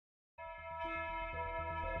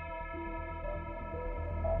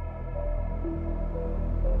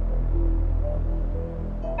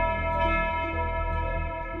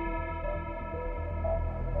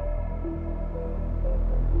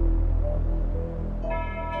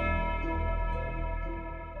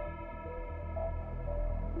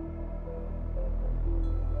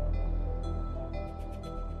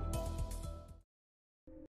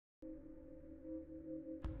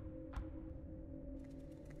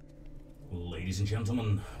Ladies and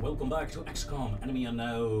gentlemen, welcome back to Xcom Enemy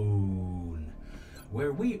Unknown,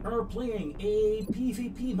 where we are playing a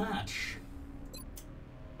PvP match.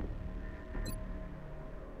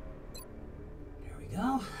 There we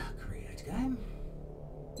go, create game.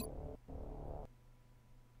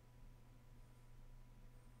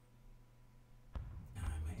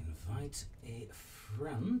 I may invite a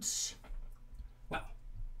friend. Well,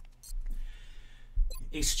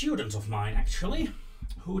 a student of mine actually,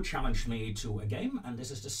 who challenged me to a game, and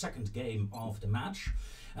this is the second game of the match.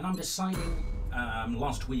 And I'm deciding,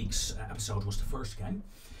 last week's episode was the first game,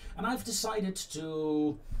 and I've decided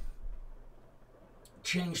to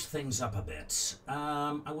change things up a bit.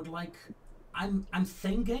 I'm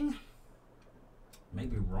thinking,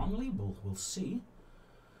 maybe wrongly, we'll see,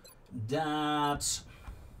 that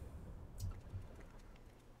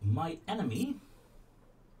my enemy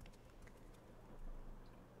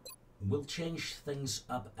will change things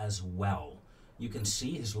up as well. You can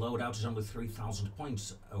see his loadout is only 3,000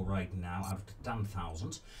 points right now out of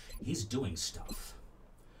 10,000. He's doing stuff.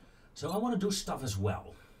 So I want to do stuff as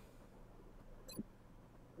well.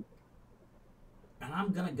 And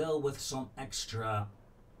I'm gonna go with some extra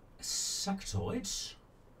sectoids.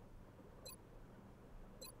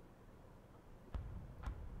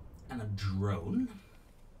 And a drone.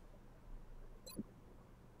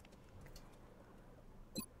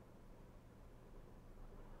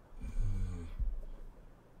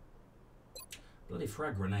 Bloody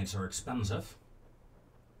frag grenades are expensive.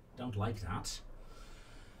 Don't like that.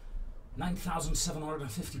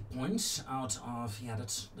 9,750 points out of... yeah,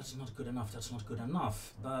 that's not good enough. That's not good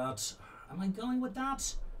enough. But am I going with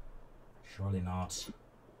that? Surely not.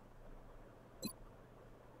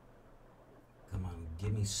 Come on,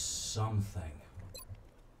 give me something.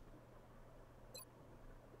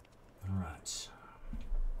 Alright.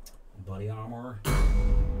 Body armor.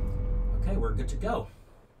 Okay, we're good to go.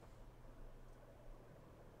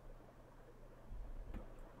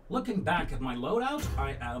 Looking back at my loadout,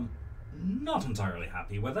 I am not entirely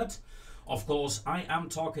happy with it. Of course, I am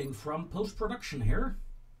talking from post-production here,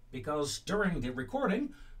 because during the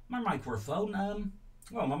recording, my microphone,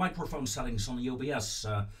 well, my microphone settings on the OBS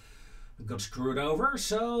got screwed over,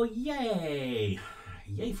 so yay!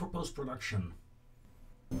 Yay for post-production.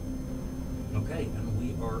 Okay, and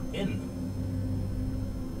we are in.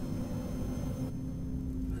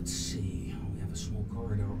 Let's see. A small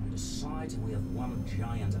corridor on the side, and we have one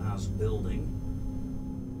giant ass building,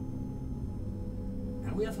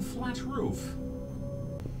 and we have a flat roof.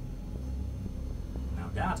 Now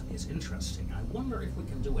that is interesting. I wonder if we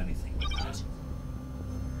can do anything with that.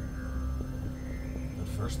 But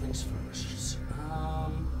first things first.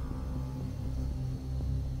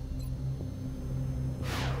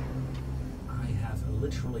 I have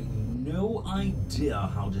literally no idea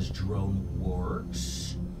how this drone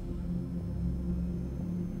works.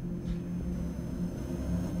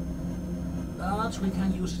 But we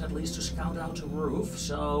can use it at least to scout out a roof,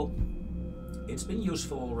 so it's been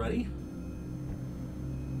useful already.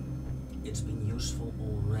 It's been useful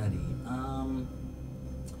already.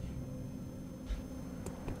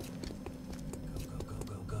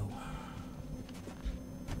 Go.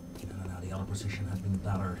 No, the other position had been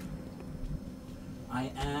better.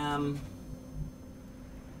 I am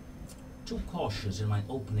too cautious in my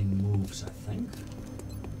opening moves, I think.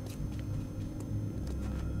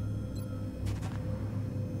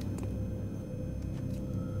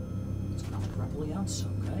 That's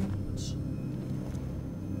okay.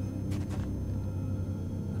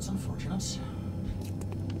 That's unfortunate.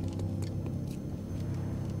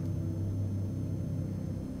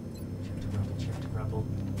 Check to grapple.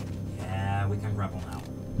 Yeah, we can grapple now.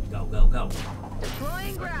 Go.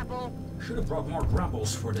 Deploying grapple. Should have brought more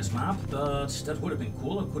grapples for this map, but that would have been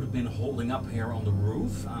cool. I could have been holding up here on the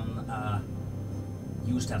roof and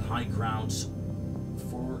used that high ground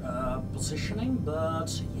for positioning,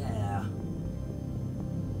 but yeah.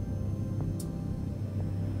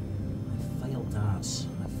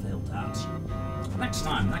 I failed that. Next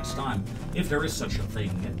time, if there is such a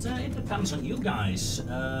thing. It depends on you guys.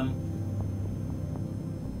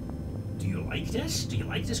 Do you like this? Do you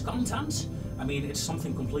like this content? I mean, it's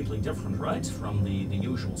something completely different, right? From the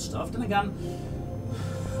usual stuff. Then again,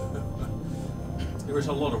 There is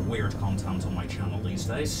a lot of weird content on my channel these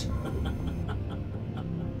days.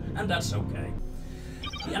 And that's okay.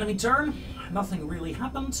 The enemy turn, nothing really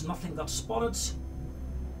happened, nothing got spotted.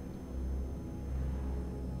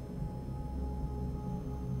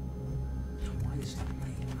 Why is that?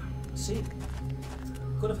 See,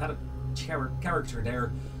 could have had a character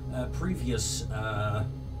there previous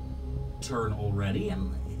turn already,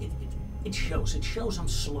 and it shows. It shows I'm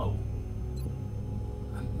slow.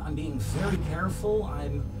 I'm being very careful.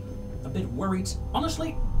 I'm a bit worried.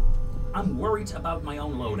 Honestly, I'm worried about my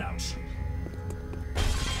own loadouts.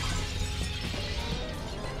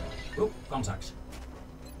 Oh, contact.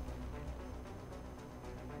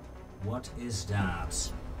 What is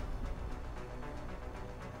that?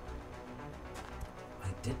 I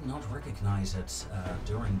did not recognize it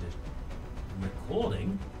during the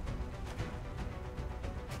recording.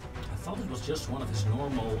 I thought it was just one of his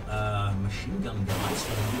normal machine gun guys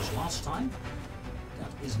that I used last time.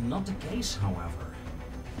 That is not the case, however.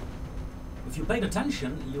 If you paid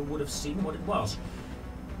attention, you would have seen what it was.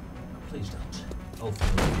 Please don't. Oh,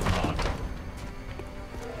 for God.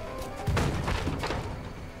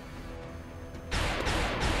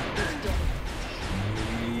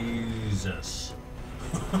 Jesus.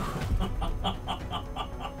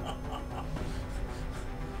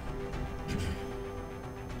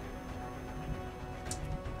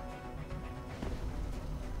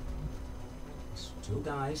 It's 2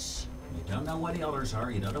 guys. You don't know where the others are.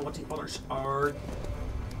 You don't know what the others are.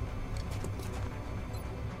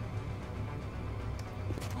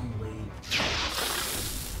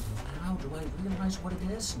 Now, do I realize what it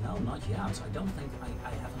is? No, not yet. I don't think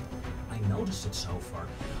I noticed it so far.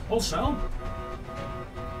 Also,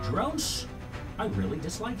 drones, I really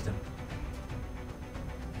dislike them.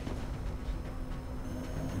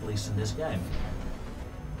 At least in this game.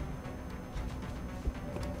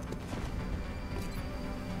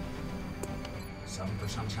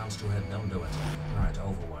 Some chance to hit, don't do it. Alright,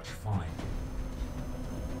 Overwatch, fine.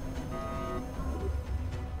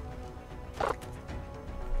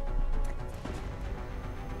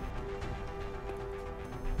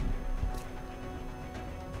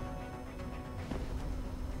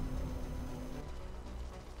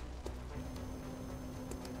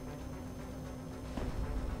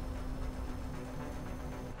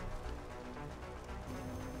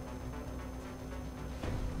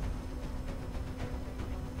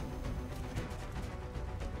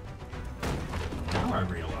 I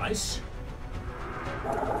realize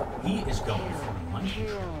he is going for mind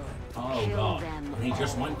control. Oh God! And he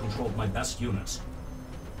just mind controlled my best units,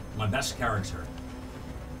 my best character.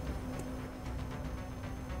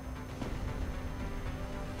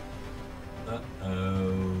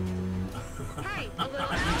 Uh-oh. Hey, I'm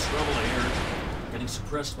in trouble here. Getting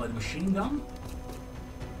suppressed by the machine gun.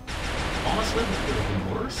 Honestly, this could have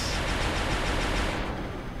been worse.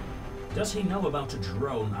 Does he know about the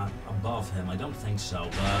drone above him? I don't think so,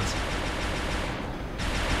 but the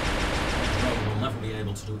drone will never be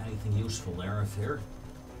able to do anything useful there, I fear.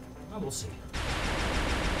 Well, we'll see.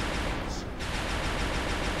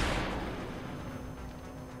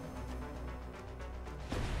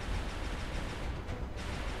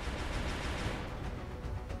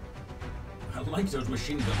 I like those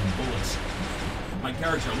machine gun bullets. My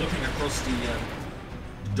character looking across the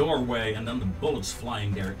doorway and then the bullets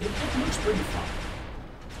flying there. It looks pretty fun.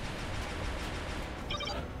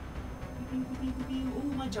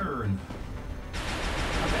 Ooh, my turn.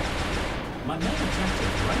 Okay. My main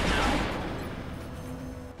objective right now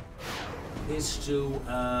is to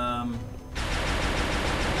how am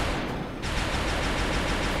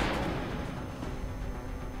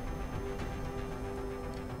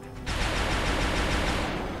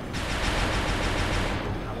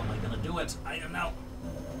I gonna do it? I don't know.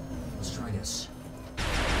 Let's try this.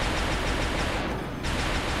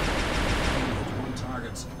 One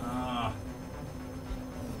target.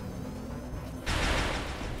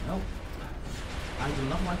 Nope. I do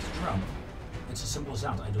not like the drone. It's as simple as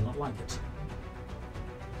that. I do not like it.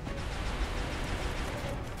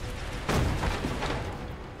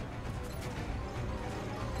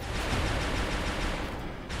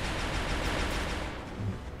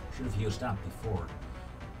 Should have used that before.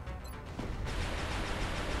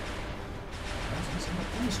 He's in the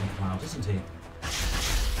poison cloud, isn't he?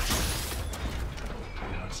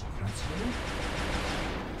 That's here.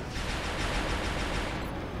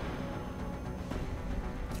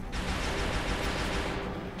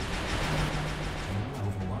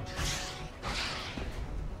 Overwatch.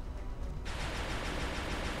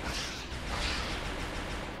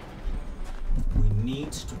 We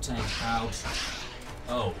need to take out.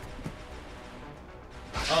 Oh.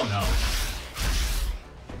 Oh no.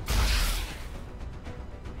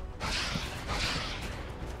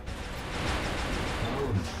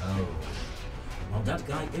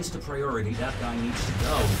 is the priority. That guy needs to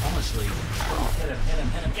go. Honestly. Oh, hit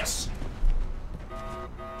him. Yes!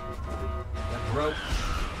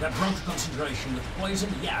 That broke the concentration with poison.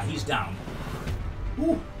 Yeah, he's down.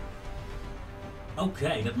 Ooh.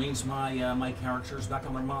 Okay, that means my character is back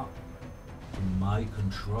under my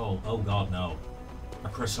control. Oh god, no. A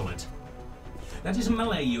chrysalid. That is a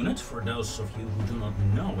melee unit, for those of you who do not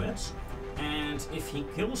know it. And if he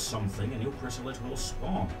kills something, a new chrysalid will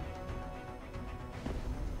spawn.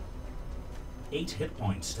 8 hit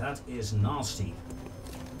points. That is nasty.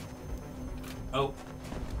 Oh.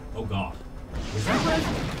 Oh god. Is that right?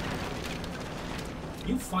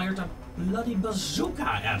 You fired a bloody bazooka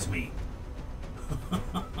at me.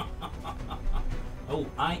 Oh,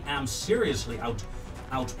 I am seriously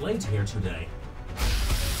outplayed here today.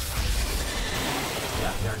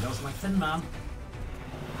 Yeah, there goes my thin man.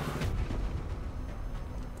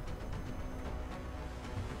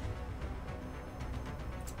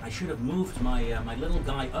 I should have moved my little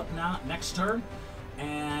guy up now next turn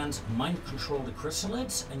and mind control the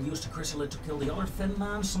chrysalids and use the chrysalid to kill the other thin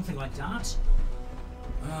man, something like that.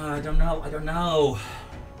 I don't know.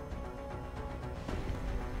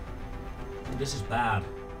 This is bad.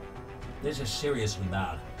 This is seriously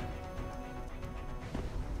bad.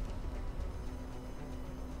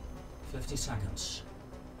 50 seconds.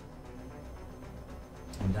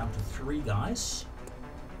 I'm down to 3 guys.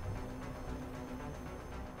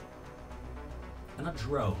 And a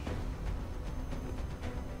drone.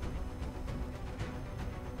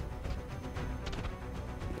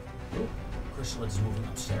 Oh, Chrysalid is moving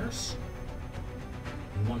upstairs.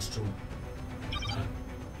 He wants to...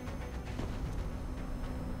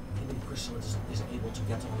 maybe Chrysalid is able to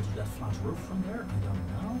get onto that flat roof from there? I don't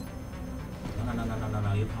know.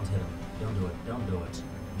 No, you can't hit him. Don't do it.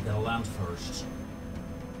 You gotta land first.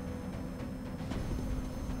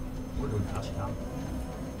 We're doing that, yeah.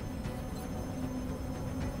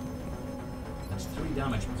 That's 3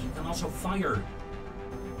 damage, but you can also fire.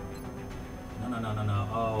 No.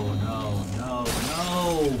 Oh, no.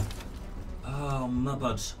 Oh,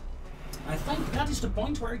 Muppet. I think that is the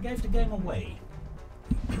point where he gave the game away.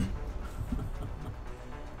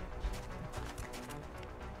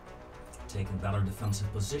 Taking better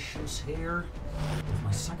defensive positions here with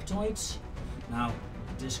my sectoids. Now,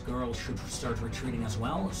 this girl should start retreating as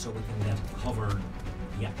well, so we can get cover.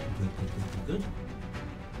 Yeah, good.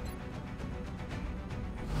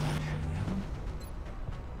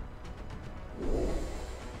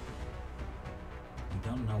 We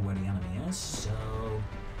don't know where the enemy is, so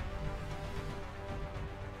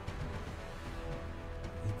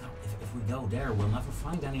if we go there, we'll never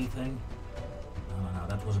find anything. No,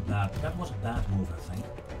 that was a bad move, I think.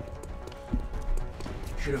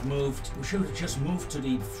 We should have just moved to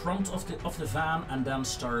the front of the van and then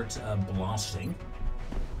start blasting.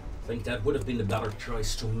 I think that would have been the better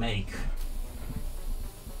choice to make.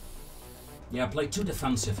 Yeah, I played too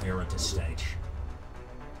defensive here at this stage.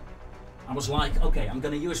 I was like, okay, I'm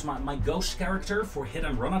gonna use my ghost character for hit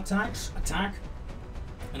and run attack,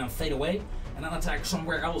 and then fade away, and then attack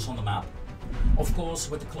somewhere else on the map. Of course,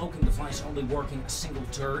 with the cloaking device only working a single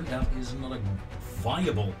turn, that is not a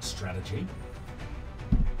viable strategy.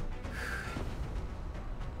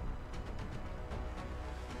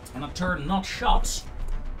 And a turn not shot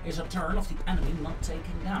is a turn of the enemy not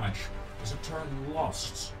taking damage. Is a turn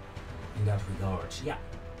lost in that regard. Yeah,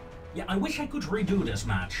 I wish I could redo this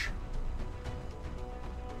match.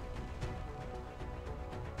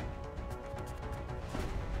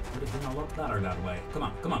 Would have been a lot better that way. Come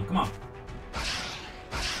on.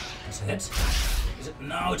 That's a hit. Is it?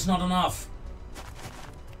 No, it's not enough.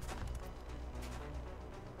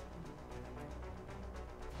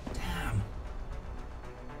 Damn.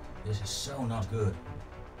 This is so not good.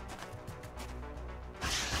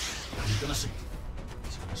 He's gonna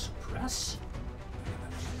suppress?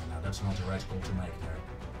 No, that's not the right call to make there.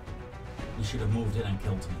 He should have moved in and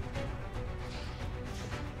killed me.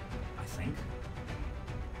 I think.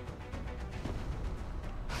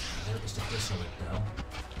 Where is the chrysalid though?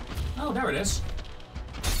 Oh, there it is.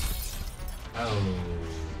 Oh,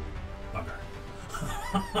 bugger.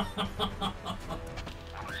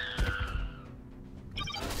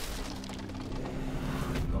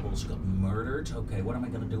 Bubbles got murdered. Okay, what am I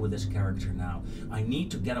going to do with this character now? I need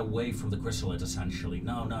to get away from the chrysalid, essentially.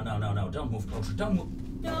 No. Don't move closer. Don't move.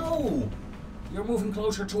 No! You're moving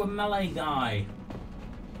closer to a melee guy.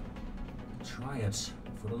 Try it.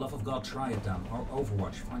 For the love of God, try it then. Or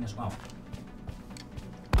Overwatch, fine as well.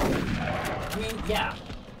 I mean, yeah.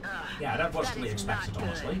 Yeah, that was to be expected,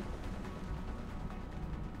 honestly.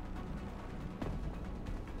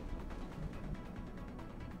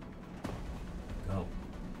 Go.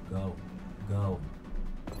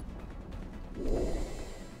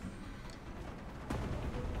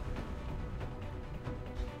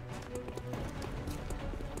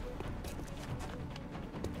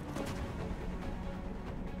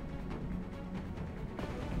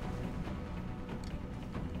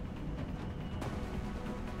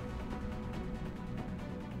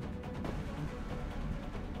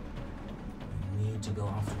 to go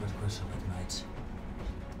after that chrysalid, mate.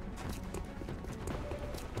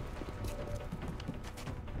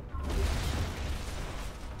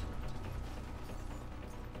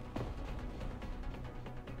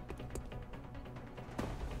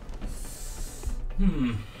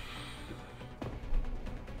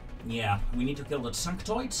 Yeah, we need to kill that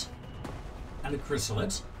Sanctoid and the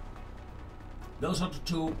chrysalid. Those are the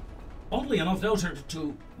two, oddly enough, those are the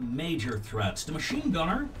two major threats. The machine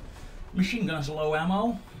gunner has low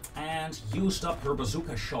ammo and used up her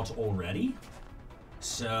bazooka shot already.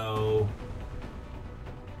 So...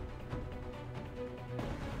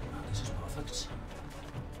 oh, this is perfect.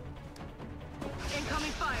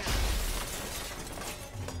 Incoming fire.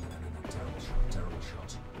 No, terrible shot, terrible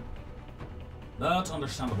shot. But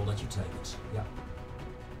understandable that you take it, yeah.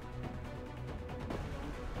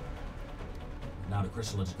 Now the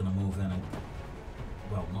chrysalid is going to move in and,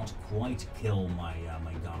 well, not quite kill my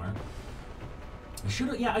my gunner.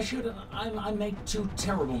 I made two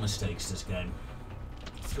terrible mistakes this game.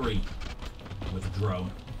 3 with the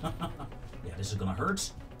drone. Yeah, this is going to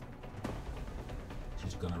hurt.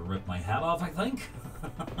 She's going to rip my head off, I think.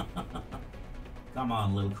 Come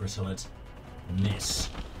on, little chrysalid. Miss.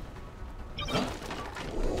 Oh.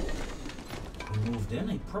 He moved in.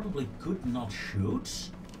 He probably could not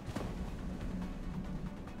shoot.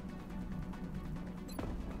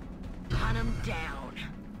 Hunt him down.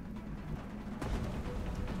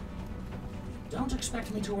 Don't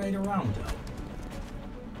expect me to wait around, though.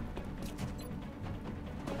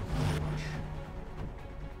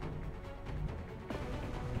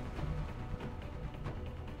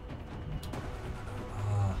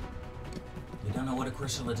 You don't know what a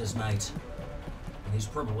chrysalid is, mate. And he's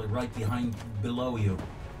probably right below you.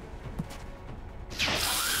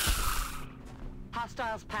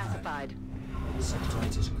 Hostiles pacified.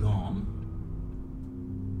 Sanctoid is gone.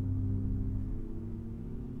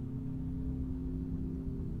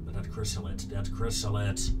 But that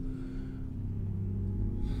chrysalid.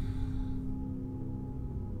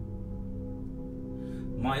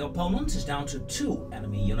 My opponent is down to 2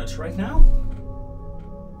 enemy units right now.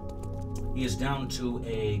 He is down to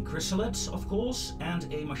a chrysalid, of course, and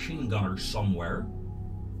a machine gunner somewhere.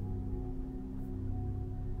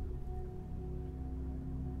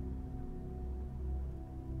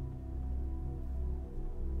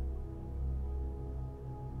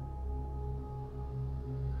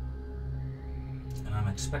 And I'm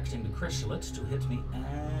expecting the chrysalid to hit me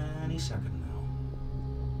any second now.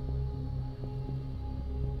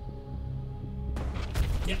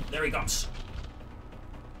 Yep, there he comes.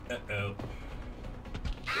 Uh-oh.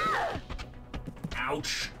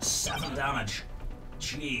 Ouch. 7 damage.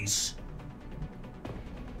 Jeez.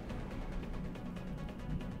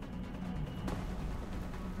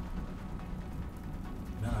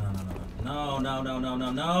 No.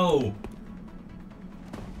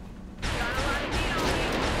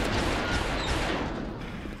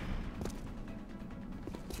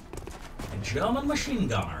 A German machine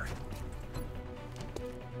gunner.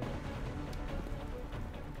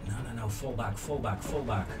 No, fall back.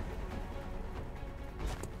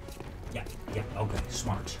 Yeah, okay,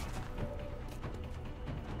 smart.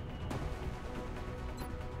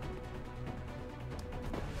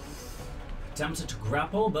 Tempted to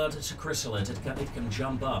grapple, but it's a chrysalid. It can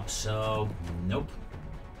jump up, so nope.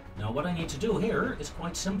 Now what I need to do here is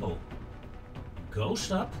quite simple.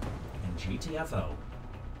 Ghost up and GTFO.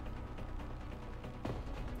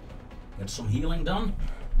 Get some healing done.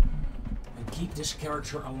 And keep this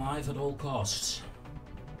character alive at all costs.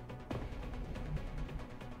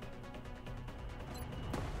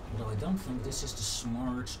 Although I don't think this is the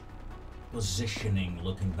smart positioning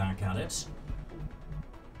looking back at it.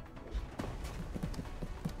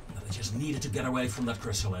 But I just needed to get away from that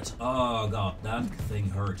chrysalid. Oh god, that thing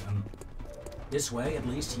hurt. And this way, at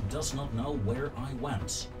least, he does not know where I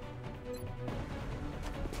went.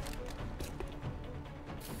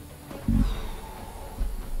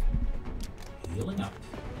 Healing up.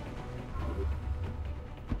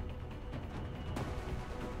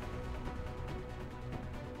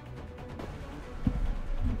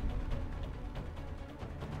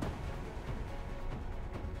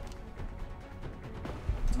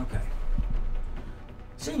 Okay.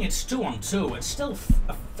 Seeing it's 2-on-2, it's still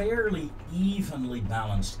a fairly evenly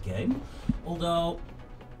balanced game, although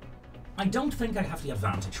I don't think I have the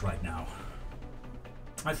advantage right now.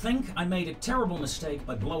 I think I made a terrible mistake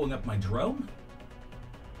by blowing up my drone,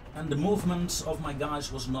 and the movement of my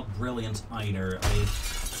guys was not brilliant either. I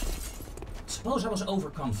suppose I was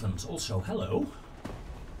overconfident. Also, hello.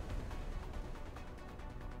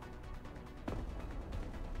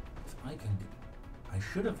 If I can... I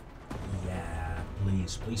should have... Yeah,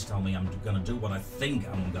 Please, please tell me I'm gonna do what I think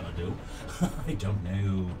I'm gonna do. I don't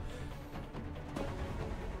know.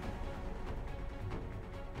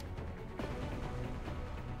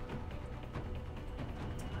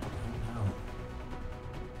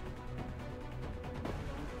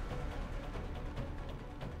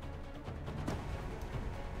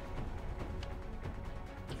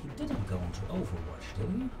 He didn't go into Overwatch, did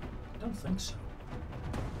he? I don't think so.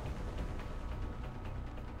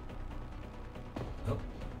 Oh.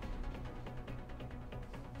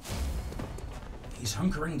 He's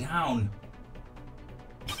hunkering down.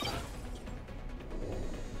 Do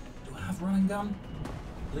I have running gun?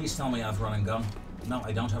 Please tell me I have running gun. No,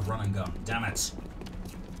 I don't have running gun. Damn it.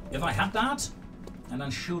 If I had that, and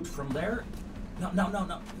then shoot from there. No, no, no,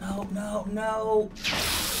 no, no, no, no.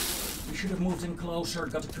 We should have moved in closer.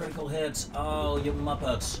 Got a critical hit. Oh, you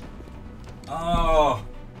muppets. Oh.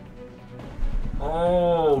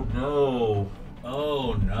 Oh, no.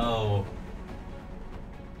 Oh, no.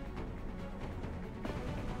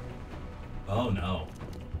 Oh, no.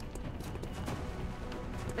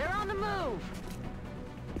 They're on the move.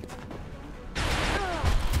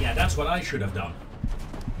 Yeah, that's what I should have done.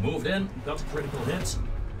 Moved in, got a critical hit.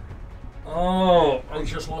 Oh, I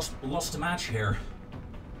just lost the match here.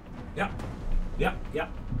 Yeah, yeah, yeah.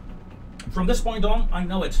 From this point on, I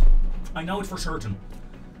know it. I know it for certain.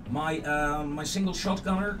 My my single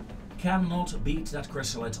shotgunner cannot beat that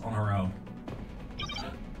chrysalid on her own.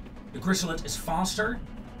 The chrysalid is faster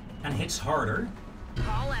and hits harder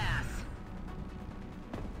Haul ass.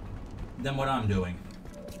 than what I'm doing.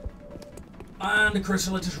 And the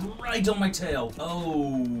chrysalid is right on my tail.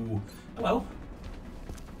 Oh, hello.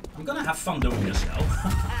 I'm gonna have fun doing this now.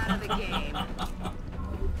 Out of the game.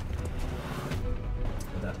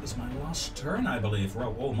 That is my last turn, I believe.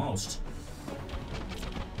 Well, almost.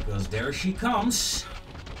 Because there she comes.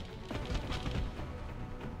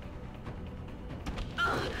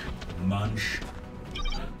 Munch.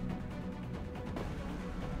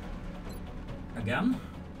 Again.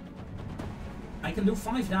 I can do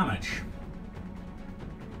 5 damage.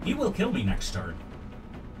 He will kill me next turn.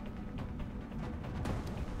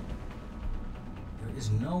 There is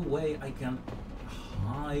no way I can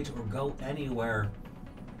hide or go anywhere.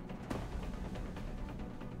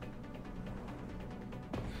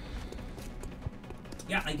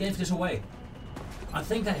 Yeah, I gave this away. I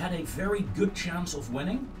think I had a very good chance of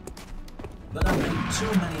winning, but I made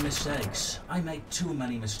too many mistakes. I made too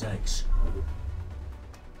many mistakes.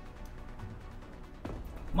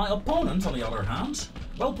 My opponent, on the other hand,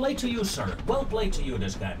 well played to you, sir. Well played to you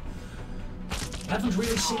this game. Haven't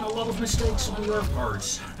really seen a lot of mistakes on your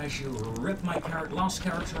part, as you rip my last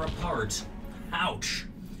character apart. Ouch,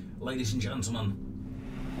 ladies and gentlemen.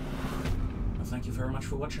 Well, thank you very much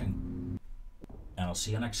for watching, and I'll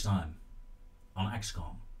see you next time on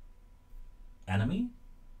XCOM Enemy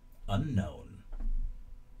Unknown.